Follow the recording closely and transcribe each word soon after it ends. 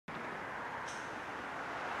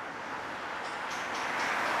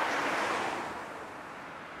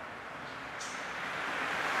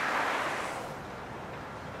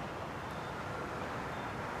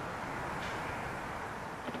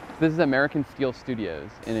This is American Steel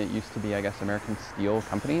Studios, and it used to be, I guess, American Steel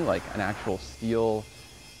Company, like an actual steel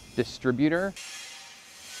distributor.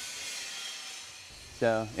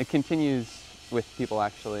 So it continues with people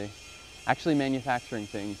actually manufacturing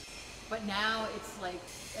things. But now it's like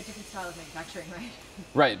a different style of manufacturing, right?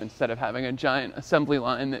 Right, instead of having a giant assembly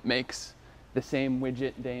line that makes the same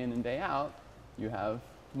widget day in and day out, you have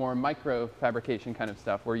more micro fabrication kind of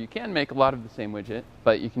stuff where you can make a lot of the same widget,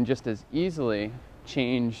 but you can just as easily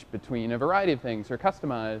change between a variety of things or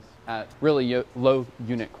customize at really low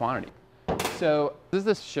unit quantity. So this is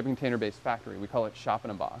this shipping container based factory. We call it shop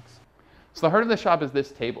in a box. So the heart of the shop is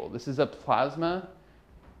this table. This is a plasma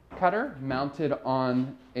cutter mounted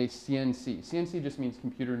on a CNC. CNC just means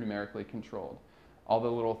computer numerically controlled. All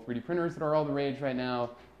the little 3D printers that are all the rage right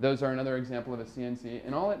now, those are another example of a CNC.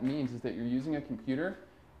 And all it means is that you're using a computer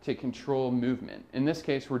to control movement. In this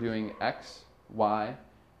case, we're doing X, Y,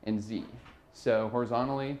 and Z. So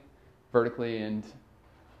horizontally, vertically, and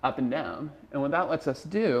up and down. And what that lets us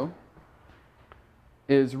do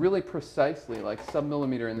is really precisely, like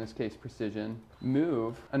sub-millimeter in this case precision,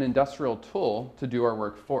 move an industrial tool to do our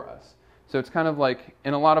work for us. So it's kind of like,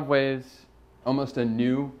 in a lot of ways, almost a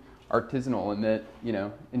new artisanal in that, you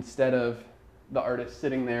know, instead of the artist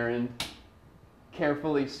sitting there and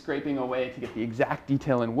carefully scraping away to get the exact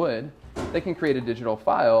detail in wood, they can create a digital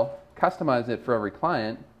file, customize it for every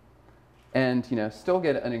client, and, you know, still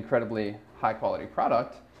get an incredibly high quality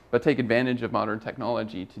product, but take advantage of modern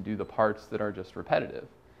technology to do the parts that are just repetitive.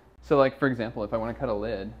 So like, for example, if I want to cut a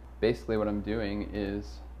lid, basically what I'm doing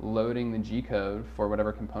is loading the G code for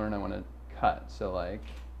whatever component I want to cut. So like,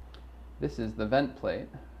 this is the vent plate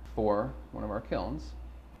for one of our kilns.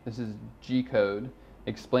 This is G code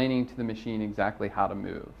explaining to the machine exactly how to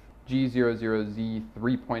move. G00Z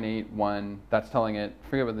 3.81, that's telling it,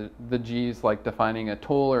 forget what the G's like defining a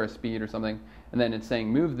tool or a speed or something, and then it's saying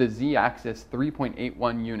move the Z axis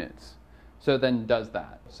 3.81 units. So it then does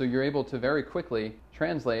that. So you're able to very quickly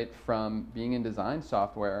translate from being in design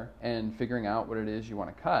software and figuring out what it is you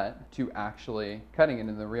want to cut to actually cutting it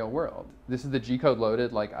in the real world. This is the G code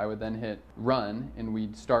loaded, like I would then hit run and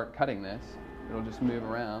we'd start cutting this. It'll just move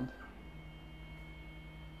around.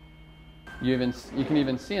 You can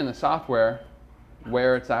even see in the software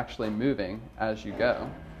where it's actually moving as you go.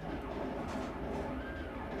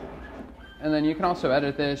 And then you can also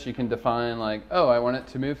edit this. You can define like, oh, I want it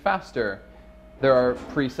to move faster. There are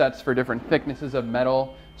presets for different thicknesses of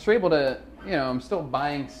metal. So you're able to, you know, I'm still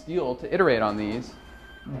buying steel to iterate on these,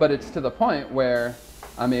 but it's to the point where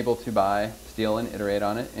I'm able to buy steel and iterate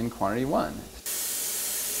on it in quantity 1.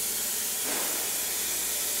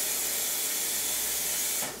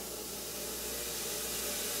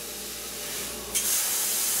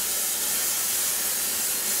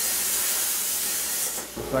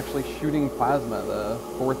 It's actually shooting plasma, the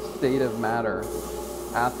fourth state of matter,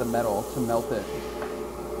 at the metal to melt it,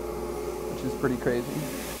 which is pretty crazy.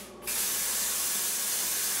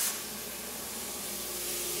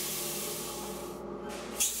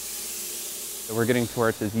 So we're getting to where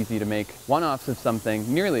it's as easy to make one-offs of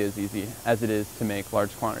something, nearly as easy as it is to make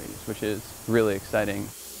large quantities, which is really exciting.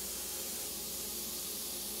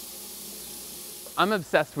 I'm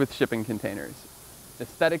obsessed with shipping containers.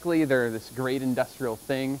 Aesthetically, they're this great industrial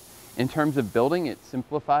thing. In terms of building, it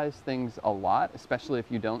simplifies things a lot, especially if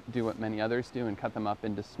you don't do what many others do and cut them up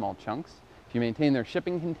into small chunks. If you maintain their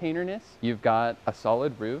shipping containerness, you've got a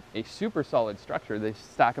solid roof, a super solid structure. They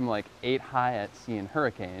stack them like 8 high at sea in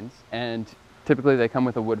hurricanes, and typically they come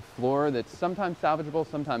with a wood floor that's sometimes salvageable,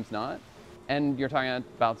 sometimes not. And you're talking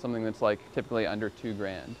about something that's like typically under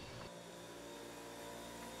 $2,000.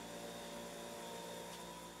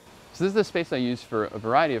 So this is the space I use for a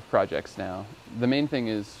variety of projects now. The main thing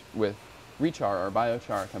is with Rechar, our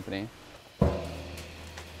biochar company.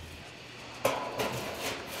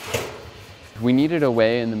 We needed a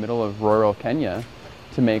way in the middle of rural Kenya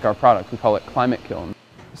to make our product. We call it climate kiln.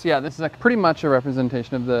 So yeah, this is pretty much a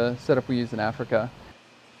representation of the setup we use in Africa.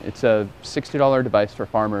 It's a $60 device for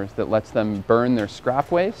farmers that lets them burn their scrap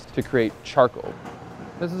waste to create charcoal.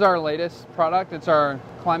 This is our latest product. It's our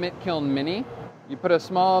climate kiln mini. You put a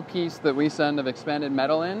small piece that we send of expanded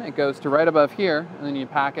metal in, it goes to right above here, and then you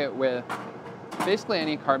pack it with basically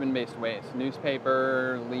any carbon-based waste.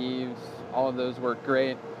 Newspaper, leaves, all of those work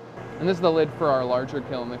great. And this is the lid for our larger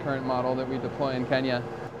kiln, the current model that we deploy in Kenya.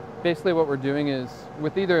 Basically what we're doing is,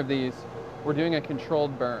 with either of these, we're doing a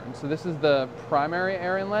controlled burn. So this is the primary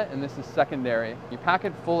air inlet, and this is secondary. You pack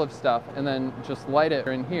it full of stuff, and then just light it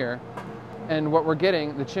in here. And what we're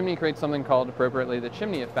getting, the chimney creates something called, appropriately, the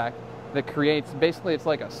chimney effect, that creates, basically it's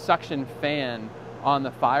like a suction fan on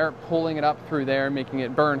the fire, pulling it up through there, making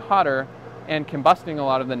it burn hotter, and combusting a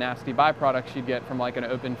lot of the nasty byproducts you'd get from like an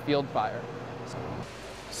open field fire.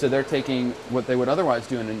 So they're taking what they would otherwise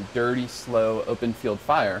do in a dirty, slow, open field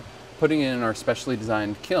fire, putting it in our specially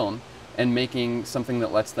designed kiln, and making something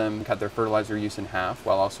that lets them cut their fertilizer use in half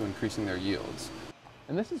while also increasing their yields.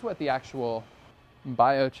 And this is what the actual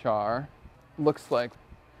biochar looks like.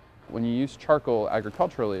 When you use charcoal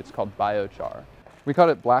agriculturally, it's called biochar. We called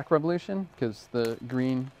it Black Revolution because the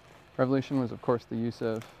Green Revolution was, of course, the use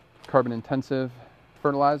of carbon-intensive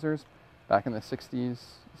fertilizers back in the 60s,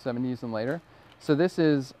 70s, and later. So this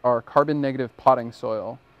is our carbon-negative potting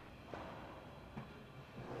soil.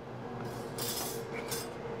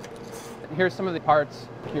 Here's some of the parts.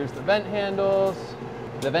 Here's the vent handles,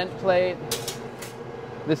 the vent plate.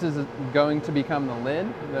 This is going to become the lid,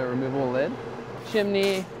 the removable lid.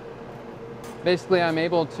 Chimney. Basically, I'm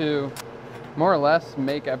able to more or less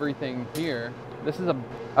make everything here. This is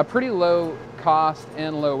a pretty low cost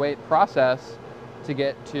and low weight process to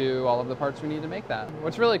get to all of the parts we need to make that.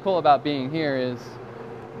 What's really cool about being here is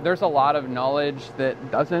there's a lot of knowledge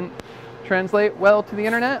that doesn't translate well to the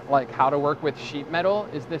internet, like how to work with sheet metal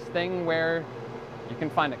is this thing where you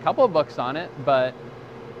can find a couple of books on it, but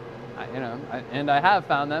I have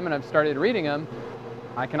found them and I've started reading them.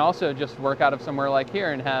 I can also just work out of somewhere like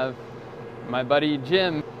here and have my buddy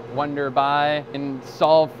Jim wander by and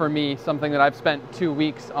solve for me something that I've spent 2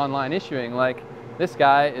 weeks online issuing. Like, this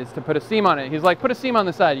guy is to put a seam on it. He's like, put a seam on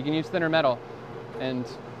the side, you can use thinner metal. And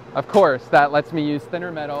of course, that lets me use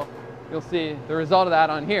thinner metal. You'll see the result of that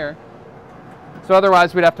on here. So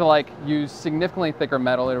otherwise we'd have to like use significantly thicker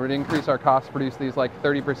metal. It would increase our cost to produce these like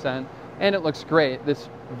 30%. And it looks great. This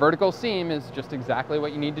vertical seam is just exactly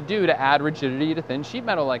what you need to do to add rigidity to thin sheet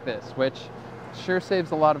metal like this, which sure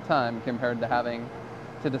saves a lot of time compared to having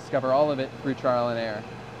to discover all of it through trial and error.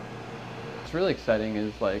 What's really exciting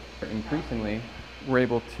is like increasingly we're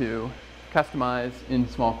able to customize in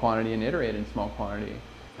small quantity and iterate in small quantity.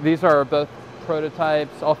 These are both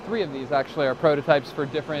prototypes. All three of these actually are prototypes for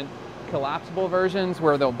different collapsible versions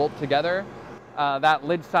where they'll bolt together. That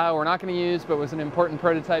lid style we're not going to use, but was an important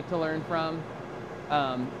prototype to learn from.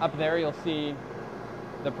 Up there you'll see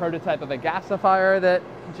the prototype of a gasifier that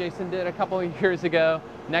Jason did a couple of years ago.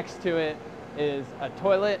 Next to it is a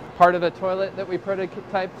toilet, part of a toilet that we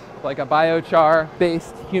prototyped, like a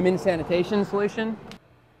biochar-based human sanitation solution.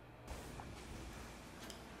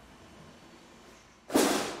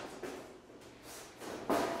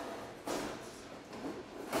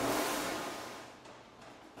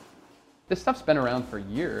 This stuff's been around for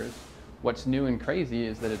years. What's new and crazy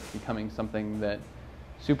is that it's becoming something that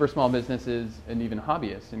super small businesses and even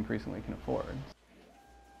hobbyists increasingly can afford.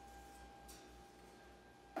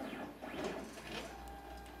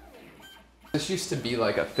 This used to be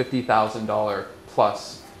like a $50,000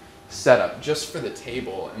 plus setup just for the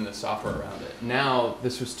table and the software around it. Now,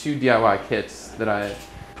 this was 2 DIY kits that I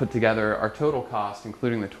put together. Our total cost,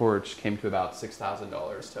 including the torch, came to about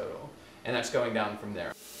 $6,000 total. And that's going down from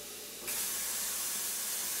there.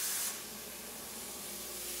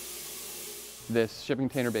 This shipping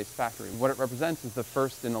container-based factory, what it represents is the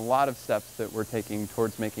first in a lot of steps that we're taking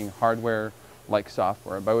towards making hardware like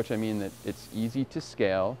software, by which I mean that it's easy to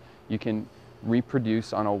scale. You can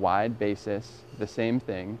reproduce on a wide basis the same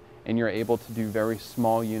thing, and you're able to do very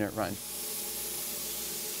small unit runs.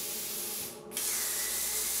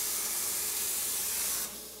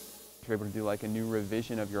 You're able to do like a new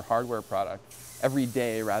revision of your hardware product every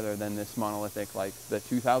day rather than this monolithic, like the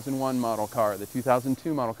 2001 model car, the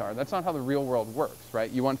 2002 model car. That's not how the real world works, right?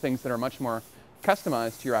 You want things that are much more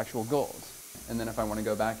customized to your actual goals. And then if I want to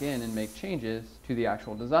go back in and make changes to the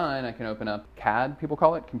actual design, I can open up CAD, people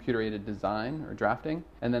call it, computer-aided design or drafting.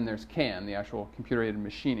 And then there's CAM, the actual computer-aided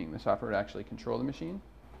machining, the software to actually control the machine.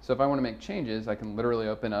 So if I want to make changes, I can literally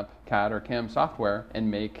open up CAD or CAM software and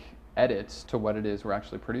make edits to what it is we're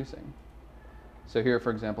actually producing. So here,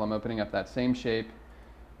 for example, I'm opening up that same shape.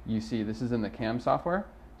 You see this is in the CAM software.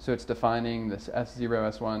 So it's defining this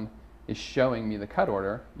S0, S1 is showing me the cut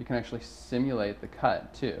order. You can actually simulate the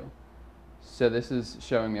cut too. So this is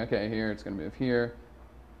showing me, okay, here it's going to move here.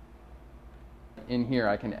 In here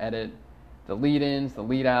I can edit the lead-ins, the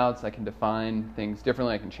lead-outs. I can define things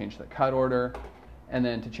differently. I can change the cut order. And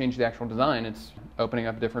then to change the actual design, it's opening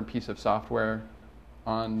up a different piece of software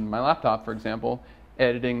on my laptop, for example,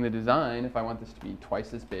 editing the design if I want this to be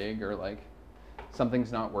twice as big, or like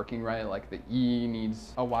something's not working right, like the E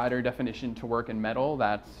needs a wider definition to work in metal.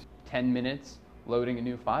 That's 10 minutes loading a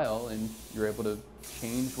new file, and you're able to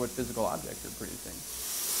change what physical object you're producing.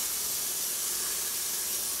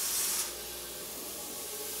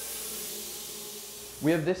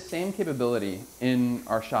 We have this same capability in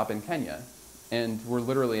our shop in Kenya. And we're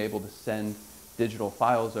literally able to send digital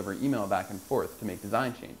files over email back and forth to make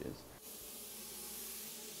design changes.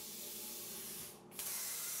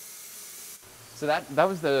 So that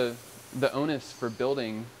was the onus for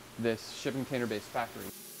building this shipping container-based factory.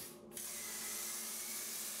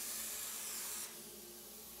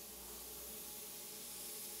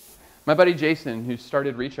 My buddy Jason, who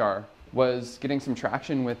started Rechar, was getting some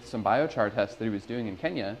traction with some biochar tests that he was doing in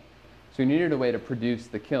Kenya. So he needed a way to produce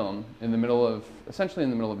the kiln in the middle of, essentially in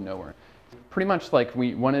the middle of nowhere. Pretty much like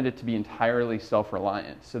we wanted it to be entirely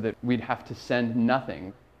self-reliant so that we'd have to send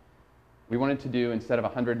nothing. We wanted to do, instead of a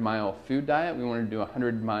 100-mile food diet, we wanted to do a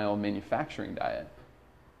 100-mile manufacturing diet.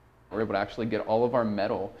 We're able to actually get all of our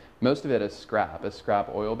metal, most of it as scrap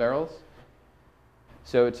oil barrels.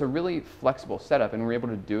 So it's a really flexible setup, and we're able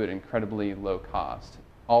to do it incredibly low cost.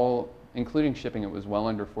 All, including shipping, it was well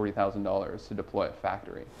under $40,000 to deploy a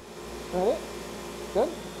factory. All right, good.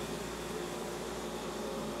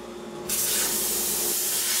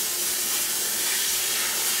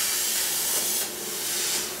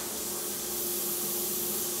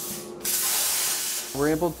 We're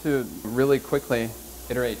able to really quickly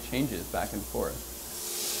iterate changes back and forth.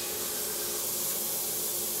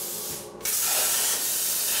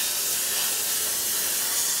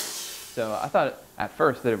 So I thought at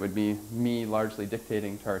first that it would be me largely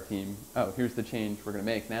dictating to our team, oh, here's the change we're going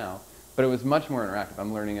to make now. But it was much more interactive.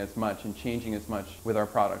 I'm learning as much and changing as much with our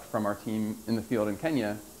product from our team in the field in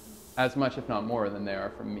Kenya, as much if not more than they are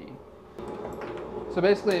from me. So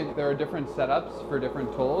basically there are different setups for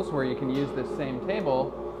different tools where you can use this same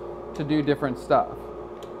table to do different stuff.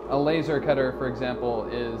 A laser cutter, for example,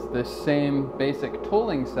 is the same basic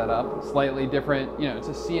tooling setup, slightly different, it's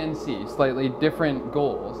a CNC, slightly different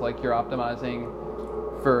goals, like you're optimizing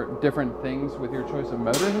for different things with your choice of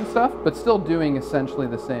motors and stuff, but still doing essentially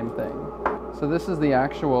the same thing. So this is the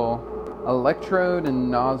actual electrode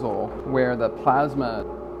and nozzle where the plasma,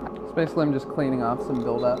 so basically I'm just cleaning off some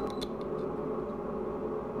buildup.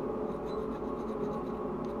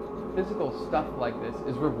 Physical stuff like this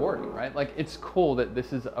is rewarding, right? Like, it's cool that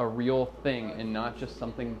this is a real thing and not just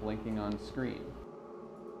something blinking on screen.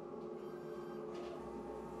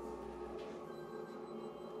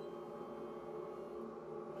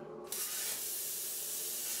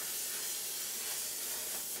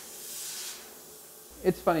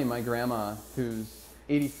 It's funny, my grandma, who's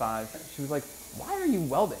 85, she was like, why are you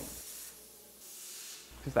welding?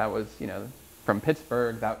 Because that was, from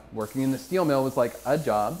Pittsburgh, that working in the steel mill was like a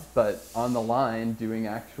job, but on the line doing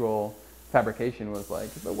actual fabrication was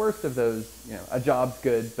like the worst of those, a job's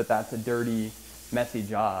good, but that's a dirty, messy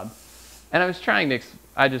job. And I was trying to,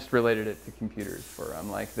 I just related it to computers for her.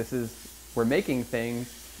 I'm like, we're making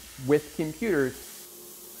things with computers.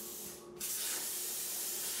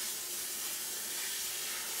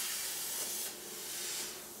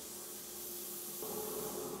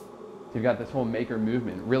 You've got this whole maker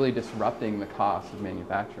movement really disrupting the cost of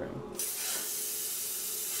manufacturing.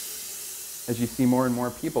 As you see more and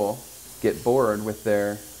more people get bored with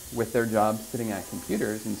their jobs sitting at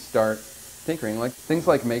computers and start tinkering, like things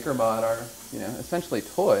like MakerBot are, essentially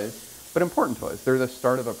toys, but important toys. They're the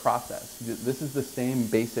start of a process. This is the same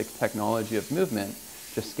basic technology of movement,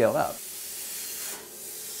 just scaled up.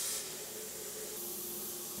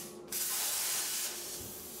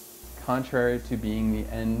 Contrary to being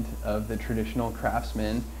the end of the traditional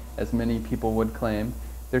craftsman, as many people would claim,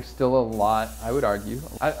 there's still a lot, I'd argue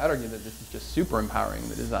that this is just super empowering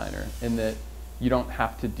the designer, in that you don't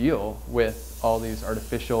have to deal with all these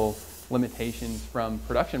artificial limitations from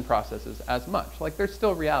production processes as much. Like, there's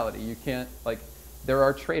still reality. You can't, there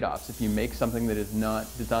are trade-offs. If you make something that is not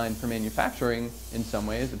designed for manufacturing, in some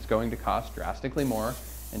ways it's going to cost drastically more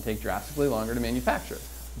and take drastically longer to manufacture.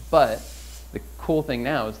 But the cool thing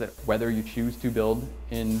now is that whether you choose to build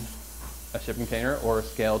in a shipping container or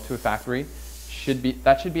scale to a factory,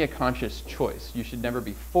 that should be a conscious choice. You should never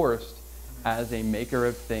be forced as a maker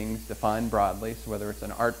of things defined broadly, so whether it's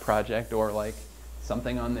an art project or like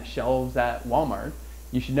something on the shelves at Walmart,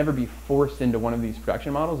 you should never be forced into one of these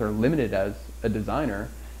production models or limited as a designer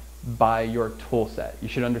by your tool set. You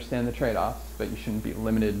should understand the trade-offs, but you shouldn't be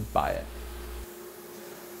limited by it.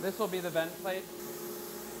 This will be the vent plate.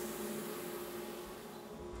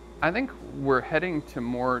 I think we're heading to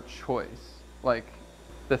more choice. Like,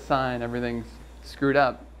 the sign, everything's screwed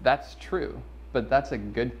up, that's true, but that's a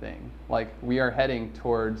good thing. Like, we are heading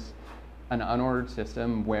towards an unordered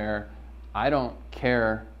system where I don't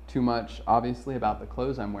care too much, obviously, about the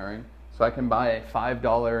clothes I'm wearing, so I can buy a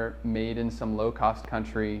 $5 made in some low-cost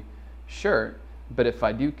country shirt, but if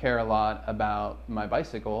I do care a lot about my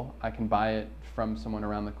bicycle, I can buy it from someone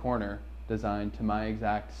around the corner designed to my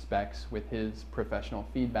exact specs with his professional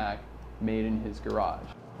feedback, made in his garage.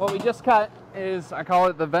 What we just cut is, I call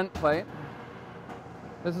it the vent plate.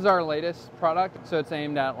 This is our latest product, so it's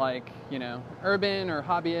aimed at, like, you know, urban or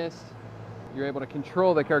hobbyists. You're able to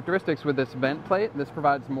control the characteristics with this vent plate. This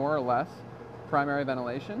provides more or less primary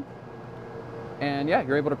ventilation. And yeah,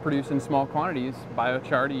 you're able to produce in small quantities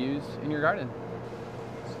biochar to use in your garden.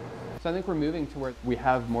 So I think we're moving to where we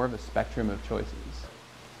have more of a spectrum of choices.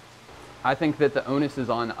 I think that the onus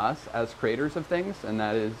is on us as creators of things, and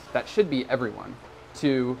that should be everyone,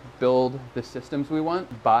 to build the systems we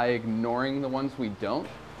want by ignoring the ones we don't.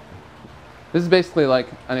 This is basically like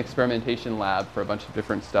an experimentation lab for a bunch of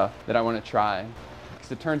different stuff that I want to try.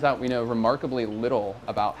 Because it turns out we know remarkably little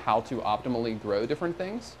about how to optimally grow different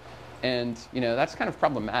things. And you know, that's kind of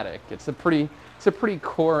problematic. It's a pretty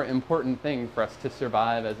core important thing for us to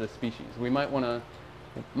survive as a species. We might want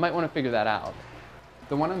to figure that out.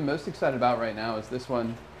 The one I'm most excited about right now is this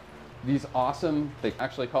one. These awesome, they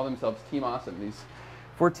actually call themselves Team Awesome. These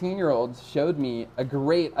 14-year-olds showed me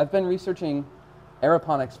I've been researching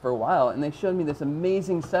aeroponics for a while, and they showed me this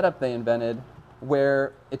amazing setup they invented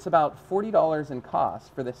where it's about $40 in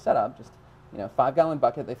cost for this setup, just, you know, 5-gallon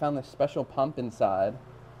bucket. They found this special pump inside,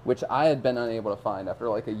 which I had been unable to find after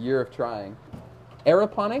like a year of trying.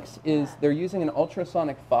 Aeroponics is, they're using an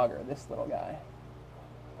ultrasonic fogger, this little guy.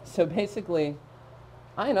 So basically,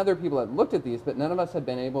 I and other people had looked at these, but none of us had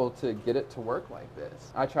been able to get it to work like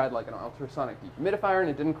this. I tried like an ultrasonic dehumidifier and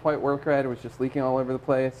it didn't quite work right. It was just leaking all over the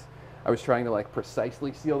place. I was trying to like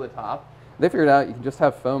precisely seal the top. They figured out you can just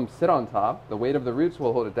have foam sit on top. The weight of the roots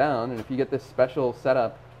will hold it down, and if you get this special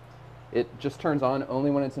setup, it just turns on only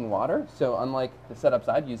when it's in water. So unlike the setups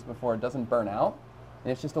I'd used before, it doesn't burn out,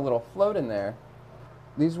 and it's just a little float in there.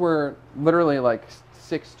 These were literally like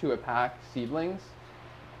 6 to a pack seedlings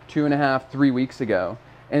 2.5, 3 weeks ago.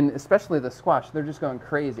 And especially the squash, they're just going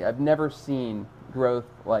crazy. I've never seen growth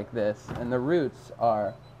like this, and the roots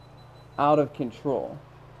are out of control.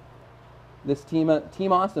 This Team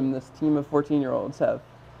Awesome, this team of 14-year-olds have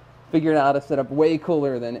figured out a setup way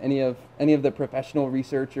cooler than any of the professional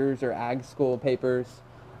researchers or ag school papers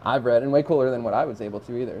I've read, and way cooler than what I was able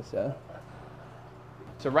to either.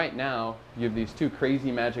 So right now, you have these 2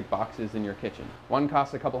 crazy magic boxes in your kitchen. One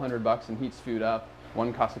costs a couple $100 and heats food up.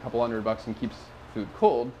 One costs a couple $100 and keeps food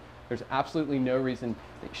cold. There's absolutely no reason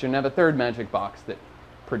that you shouldn't have a third magic box that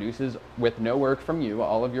produces, with no work from you,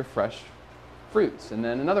 all of your fresh fruits, and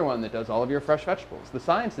then another one that does all of your fresh vegetables. The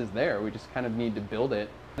science is there, we just kind of need to build it.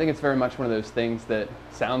 I think it's very much one of those things that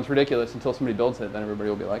sounds ridiculous until somebody builds it, then everybody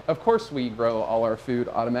will be like, of course we grow all our food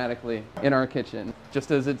automatically in our kitchen,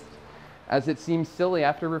 just as it seems silly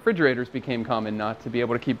after refrigerators became common not to be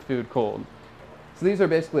able to keep food cold. So these are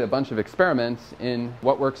basically a bunch of experiments in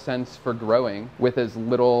what works sense for growing with as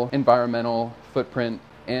little environmental footprint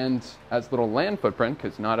and as little land footprint,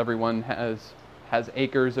 because not everyone has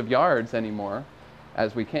acres of yards anymore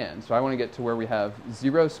as we can. So I want to get to where we have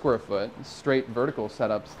 0 square foot, straight vertical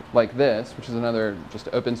setups like this, which is another just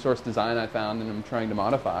open source design I found and I'm trying to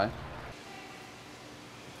modify.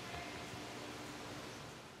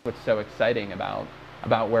 What's so exciting about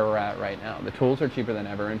where we're at right now. The tools are cheaper than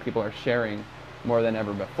ever and people are sharing more than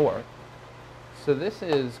ever before. So this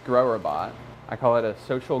is GrowRobot. I call it a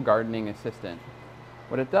social gardening assistant.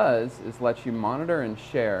 What it does is let you monitor and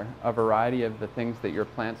share a variety of the things that your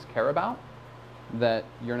plants care about that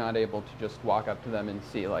you're not able to just walk up to them and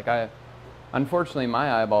see. Like unfortunately,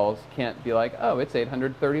 my eyeballs can't be like, oh, it's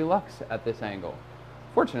 830 lux at this angle.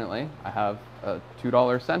 Fortunately, I have a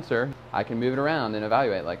 $2 sensor. I can move it around and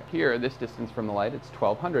evaluate. Like here, this distance from the light, it's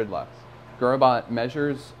 1200 lux. GrowRobot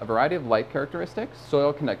measures a variety of light characteristics,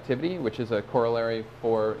 soil conductivity, which is a corollary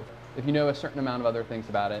for, if you know a certain amount of other things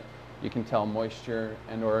about it, you can tell moisture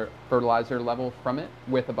and or fertilizer level from it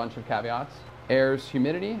with a bunch of caveats. Air's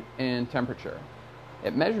humidity and temperature.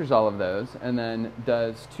 It measures all of those and then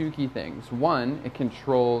does 2 key things. One, it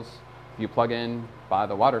controls, if you plug in by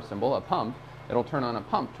the water symbol, a pump, it'll turn on a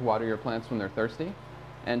pump to water your plants when they're thirsty.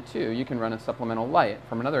 And 2, you can run a supplemental light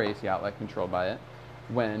from another AC outlet controlled by it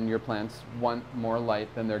when your plants want more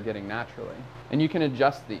light than they're getting naturally. And you can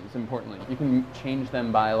adjust these, importantly. You can change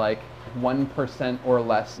them by like 1% or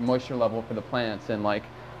less moisture level for the plants and like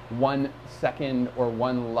 1 second or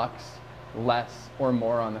 1 lux less or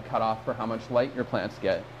more on the cutoff for how much light your plants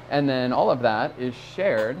get. And then all of that is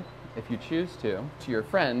shared, if you choose to your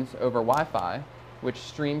friends over Wi-Fi, which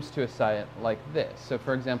streams to a site like this. So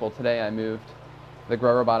for example, today I moved the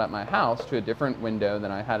GrowRobot at my house to a different window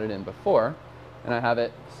than I had it in before, and I have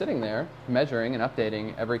it sitting there measuring and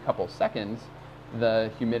updating every couple seconds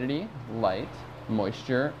the humidity, light,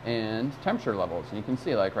 moisture and temperature levels. And you can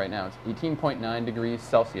see, like right now, it's 18.9 degrees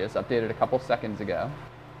Celsius, updated a couple seconds ago.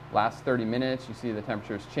 Last 30 minutes, you see the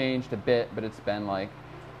temperature's changed a bit, but it's been like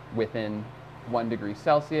within 1 degree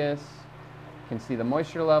Celsius. You can see the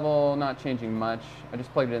moisture level not changing much. I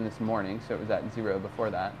just plugged it in this morning, so it was at 0 before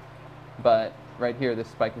that. But right here, this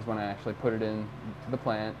spike is when I actually put it in to the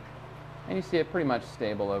plant. And you see it pretty much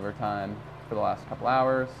stable over time for the last couple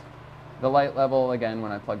hours. The light level, again,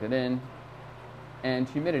 when I plugged it in. And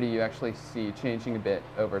humidity, you actually see changing a bit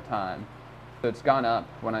over time. So it's gone up.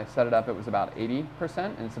 When I set it up, it was about 80%,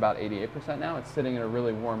 and it's about 88% now. It's sitting in a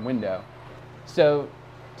really warm window. So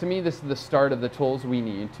to me, this is the start of the tools we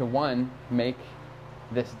need to, one, make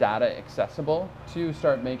this data accessible, two,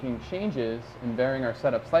 start making changes and varying our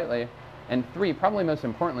setup slightly, and three, probably most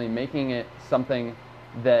importantly, making it something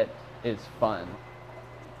that is fun.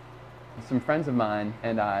 Some friends of mine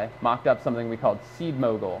and I mocked up something we called Seed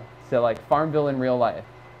Mogul. So like Farmville in real life.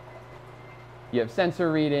 You have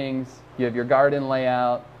sensor readings, you have your garden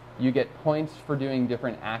layout, you get points for doing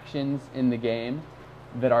different actions in the game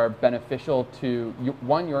that are beneficial to,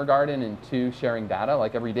 one, your garden, and two, sharing data.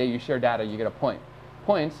 Like every day you share data, you get a point.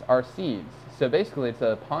 Points are seeds. So basically it's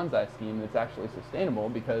a Ponzi scheme that's actually sustainable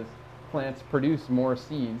because plants produce more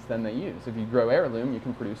seeds than they use. If you grow heirloom, you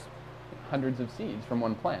can produce hundreds of seeds from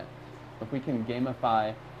one plant. If we can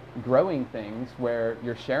gamify growing things where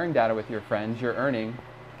you're sharing data with your friends, you're earning.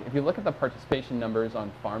 If you look at the participation numbers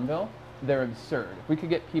on Farmville, they're absurd. If we could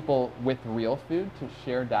get people with real food to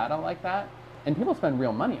share data like that, and people spend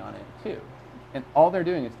real money on it too. And all they're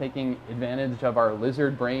doing is taking advantage of our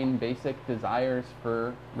lizard brain basic desires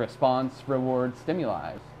for response, reward,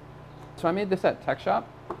 stimuli. So I made this at Tech Shop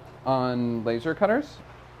on laser cutters.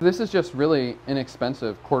 This is just really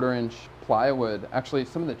inexpensive 1/4 inch plywood. Actually,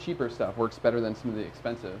 some of the cheaper stuff works better than some of the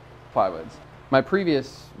expensive plywoods. My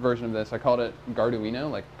previous version of this, I called it Garduino,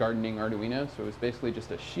 like gardening Arduino. So it was basically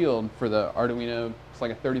just a shield for the Arduino. It's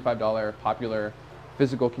like a $35 popular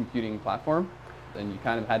physical computing platform. And you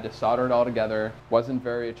kind of had to solder it all together. Wasn't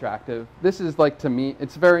very attractive. This is like, to me,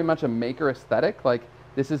 it's very much a maker aesthetic. Like,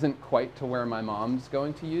 this isn't quite to where my mom's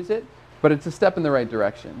going to use it, but it's a step in the right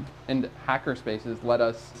direction. And hackerspaces let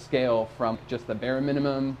us scale from just the bare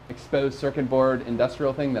minimum exposed circuit board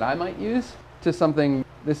industrial thing that I might use to something,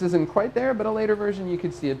 this isn't quite there, but a later version you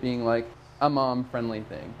could see it being like a mom-friendly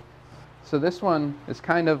thing. So this one is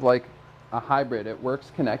kind of like a hybrid. It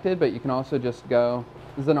works connected, but you can also just go,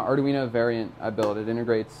 this is an Arduino variant I built. It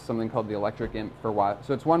integrates something called the electric imp for Wi-Fi.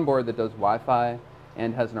 So it's one board that does Wi-Fi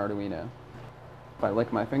and has an Arduino. If I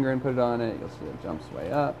lick my finger and put it on it, you'll see it jumps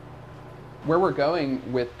way up. Where we're going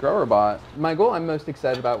with GrowRobot, my goal I'm most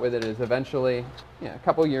excited about with it is eventually, a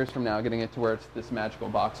couple years from now, getting it to where it's this magical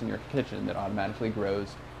box in your kitchen that automatically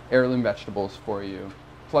grows heirloom vegetables for you.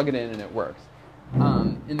 Plug it in and it works.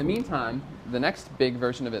 In the meantime, the next big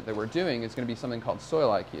version of it that we're doing is going to be something called Soil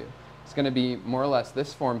IQ. It's going to be more or less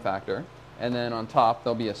this form factor, and then on top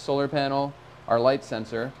there'll be a solar panel, our light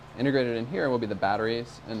sensor. Integrated in here will be the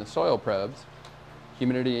batteries and the soil probes,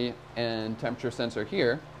 humidity and temperature sensor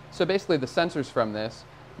here. So basically the sensors from this,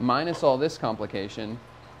 minus all this complication,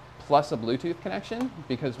 plus a Bluetooth connection,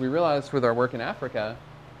 because we realized with our work in Africa,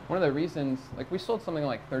 one of the reasons, like we sold something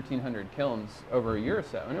like 1,300 kilns over a year or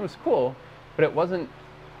so, and it was cool, but it wasn't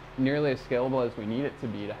nearly as scalable as we need it to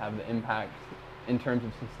be to have the impact in terms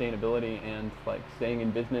of sustainability and like staying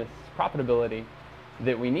in business profitability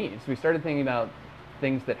that we need. So we started thinking about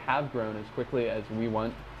things that have grown as quickly as we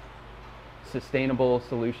want sustainable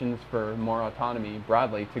solutions for more autonomy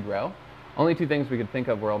broadly to grow. Only two things we could think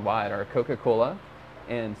of worldwide are Coca-Cola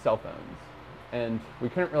and cell phones. And we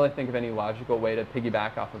couldn't really think of any logical way to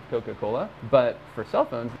piggyback off of Coca-Cola. But for cell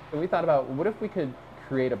phones, we thought about what if we could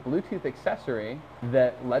create a Bluetooth accessory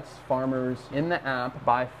that lets farmers in the app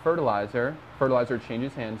buy fertilizer. Fertilizer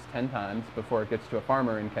changes hands 10 times before it gets to a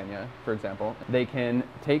farmer in Kenya, for example. They can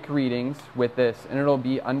take readings with this and it'll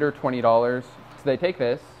be under $20. So they take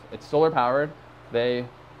this, it's solar powered, they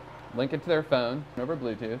link it to their phone over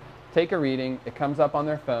Bluetooth, take a reading, it comes up on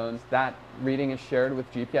their phones, that reading is shared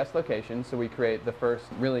with GPS location, so we create the first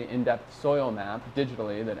really in-depth soil map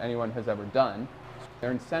digitally that anyone has ever done.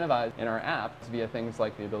 They're incentivized in our app via things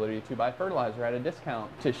like the ability to buy fertilizer at a discount,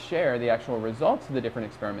 to share the actual results of the different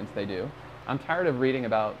experiments they do. I'm tired of reading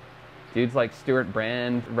about dudes like Stuart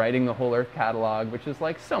Brand writing the Whole Earth catalog, which is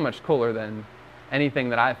like so much cooler than anything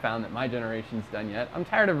that I've found that my generation's done yet. I'm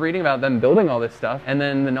tired of reading about them building all this stuff and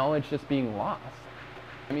then the knowledge just being lost.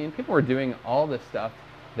 I mean, people were doing all this stuff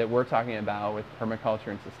that we're talking about with permaculture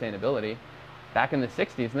and sustainability back in the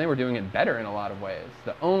 60s, and they were doing it better in a lot of ways.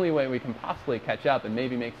 The only way we can possibly catch up and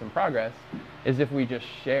maybe make some progress is if we just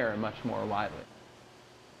share much more widely.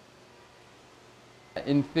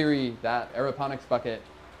 In theory, that aeroponics bucket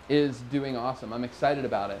is doing awesome. I'm excited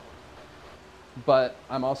about it. But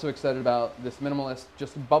I'm also excited about this minimalist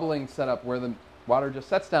just bubbling setup where the water just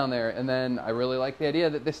sets down there. And then I really like the idea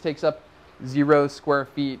that this takes up 0 square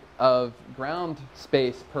feet of ground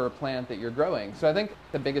space per plant that you're growing. So I think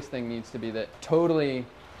the biggest thing needs to be that totally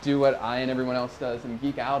do what I and everyone else does and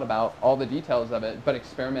geek out about all the details of it, but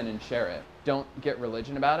experiment and share it. Don't get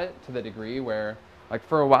religion about it to the degree where, like,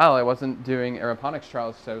 for a while I wasn't doing aeroponics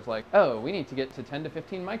trials, so I was like, oh, we need to get to 10 to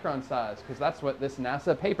 15 micron size because that's what this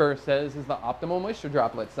NASA paper says is the optimal moisture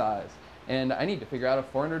droplet size. And I need to figure out a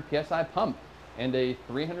 400 PSI pump and a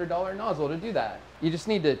 $300 nozzle to do that. You just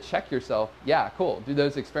need to check yourself. Yeah, cool, do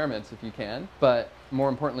those experiments if you can, but more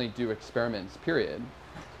importantly, do experiments, period.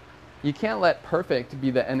 You can't let perfect be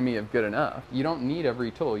the enemy of good enough. You don't need every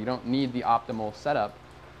tool. You don't need the optimal setup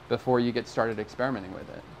before you get started experimenting with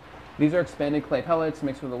it. These are expanded clay pellets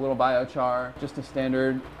mixed with a little biochar, just a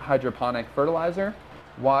standard hydroponic fertilizer,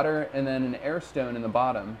 water, and then an air stone in the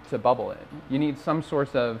bottom to bubble it. You need some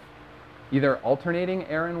source of either alternating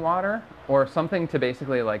air and water or something to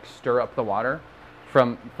basically like stir up the water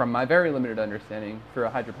from my very limited understanding for a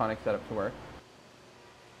hydroponic setup to work.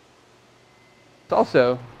 It's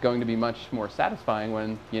also going to be much more satisfying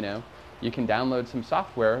when, you can download some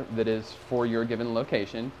software that is for your given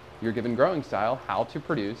location, your given growing style, how to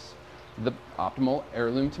produce the optimal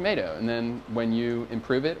heirloom tomato. And then when you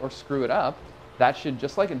improve it or screw it up, that should,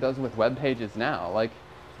 just like it does with web pages now, like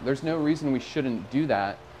there's no reason we shouldn't do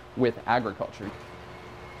that with agriculture.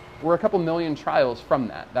 We're a couple million trials from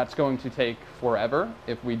that. That's going to take forever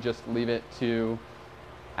if we just leave it to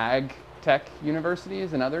ag tech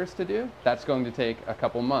universities and others to do. That's going to take a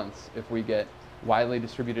couple months if we get widely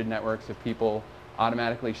distributed networks of people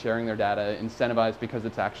automatically sharing their data, incentivized because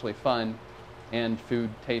it's actually fun, and food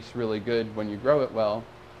tastes really good when you grow it well,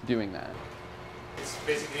 doing that. It's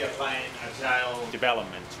basically applying agile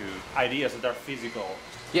development to ideas that are physical.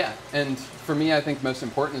 Yeah, and for me, I think most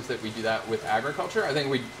important is that we do that with agriculture. I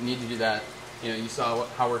think we need to do that, you saw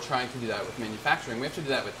how we're trying to do that with manufacturing. We have to do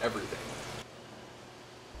that with everything.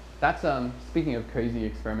 That's, speaking of crazy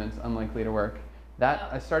experiments, unlikely to work.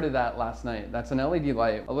 I started that last night. That's an LED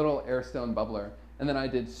light, a little air stone bubbler. And then I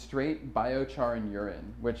did straight biochar and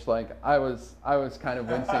urine, which I was kind of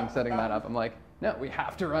wincing setting that up. I'm like, no, we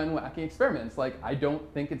have to run wacky experiments. Like, I don't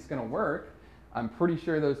think it's gonna work. I'm pretty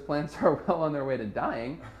sure those plants are well on their way to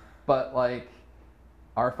dying. But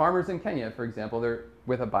our farmers in Kenya, for example, they're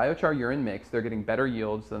with a biochar urine mix, they're getting better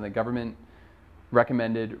yields than the government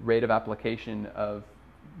recommended rate of application of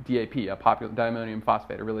DAP, a popular diammonium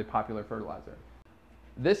phosphate, a really popular fertilizer.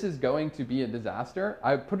 This is going to be a disaster.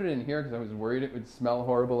 I put it in here because I was worried it would smell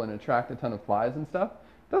horrible and attract a ton of flies and stuff.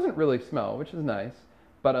 It doesn't really smell, which is nice.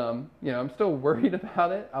 But I'm still worried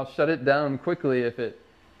about it. I'll shut it down quickly if it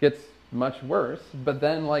gets much worse. But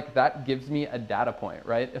then that gives me a data point,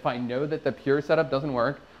 right? If I know that the pure setup doesn't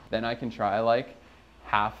work, then I can try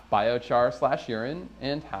half biochar / urine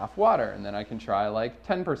and half water. And then I can try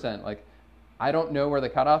 10%. I don't know where the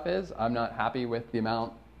cutoff is. I'm not happy with the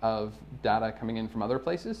amount of data coming in from other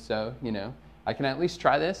places. So, I can at least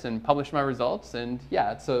try this and publish my results. And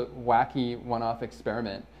yeah, it's a wacky one-off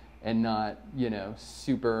experiment and not,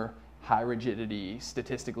 super high rigidity,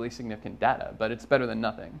 statistically significant data, but it's better than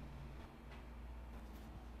nothing.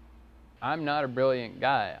 I'm not a brilliant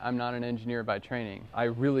guy. I'm not an engineer by training. I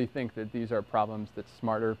really think that these are problems that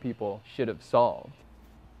smarter people should have solved.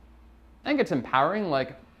 I think it's empowering.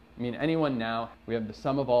 Anyone now, we have the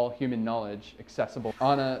sum of all human knowledge accessible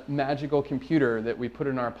on a magical computer that we put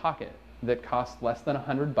in our pocket that costs less than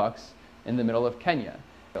 $100 in the middle of Kenya.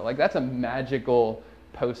 So, that's a magical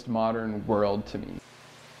postmodern world to me.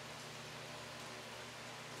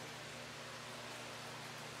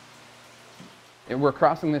 And we're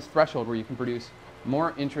crossing this threshold where you can produce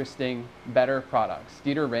more interesting, better products.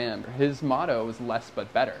 Dieter Rams, his motto is less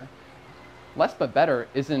but better. Less but better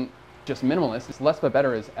isn't just minimalist. It's less but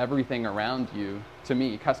better is everything around you, to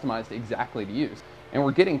me, customized exactly to use. And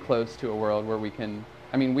we're getting close to a world where we can,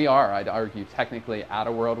 we are, I'd argue, technically at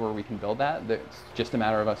a world where we can build that. It's just a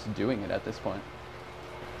matter of us doing it at this point.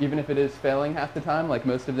 Even if it is failing half the time, like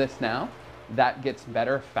most of this now, that gets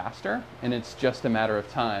better faster, and it's just a matter of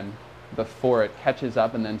time before it catches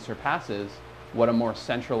up and then surpasses what a more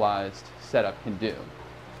centralized setup can do.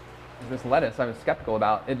 This lettuce I was skeptical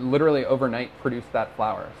about, it literally overnight produced that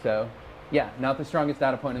flower. So yeah, not the strongest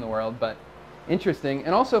data point in the world, but interesting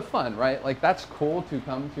and also fun, right? That's cool to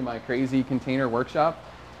come to my crazy container workshop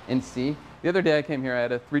and see. The other day I came here, I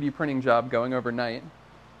had a 3D printing job going overnight.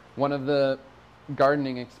 One of the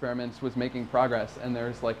gardening experiments was making progress, and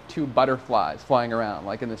there's 2 butterflies flying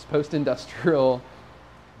around, in this post-industrial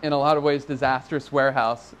in a lot of ways, disastrous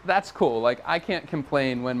warehouse, that's cool. Like, I can't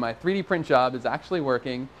complain when my 3D print job is actually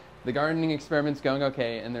working, the gardening experiment's going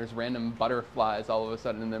okay, and there's random butterflies all of a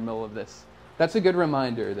sudden in the middle of this. That's a good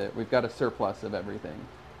reminder that we've got a surplus of everything.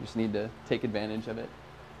 We just need to take advantage of it.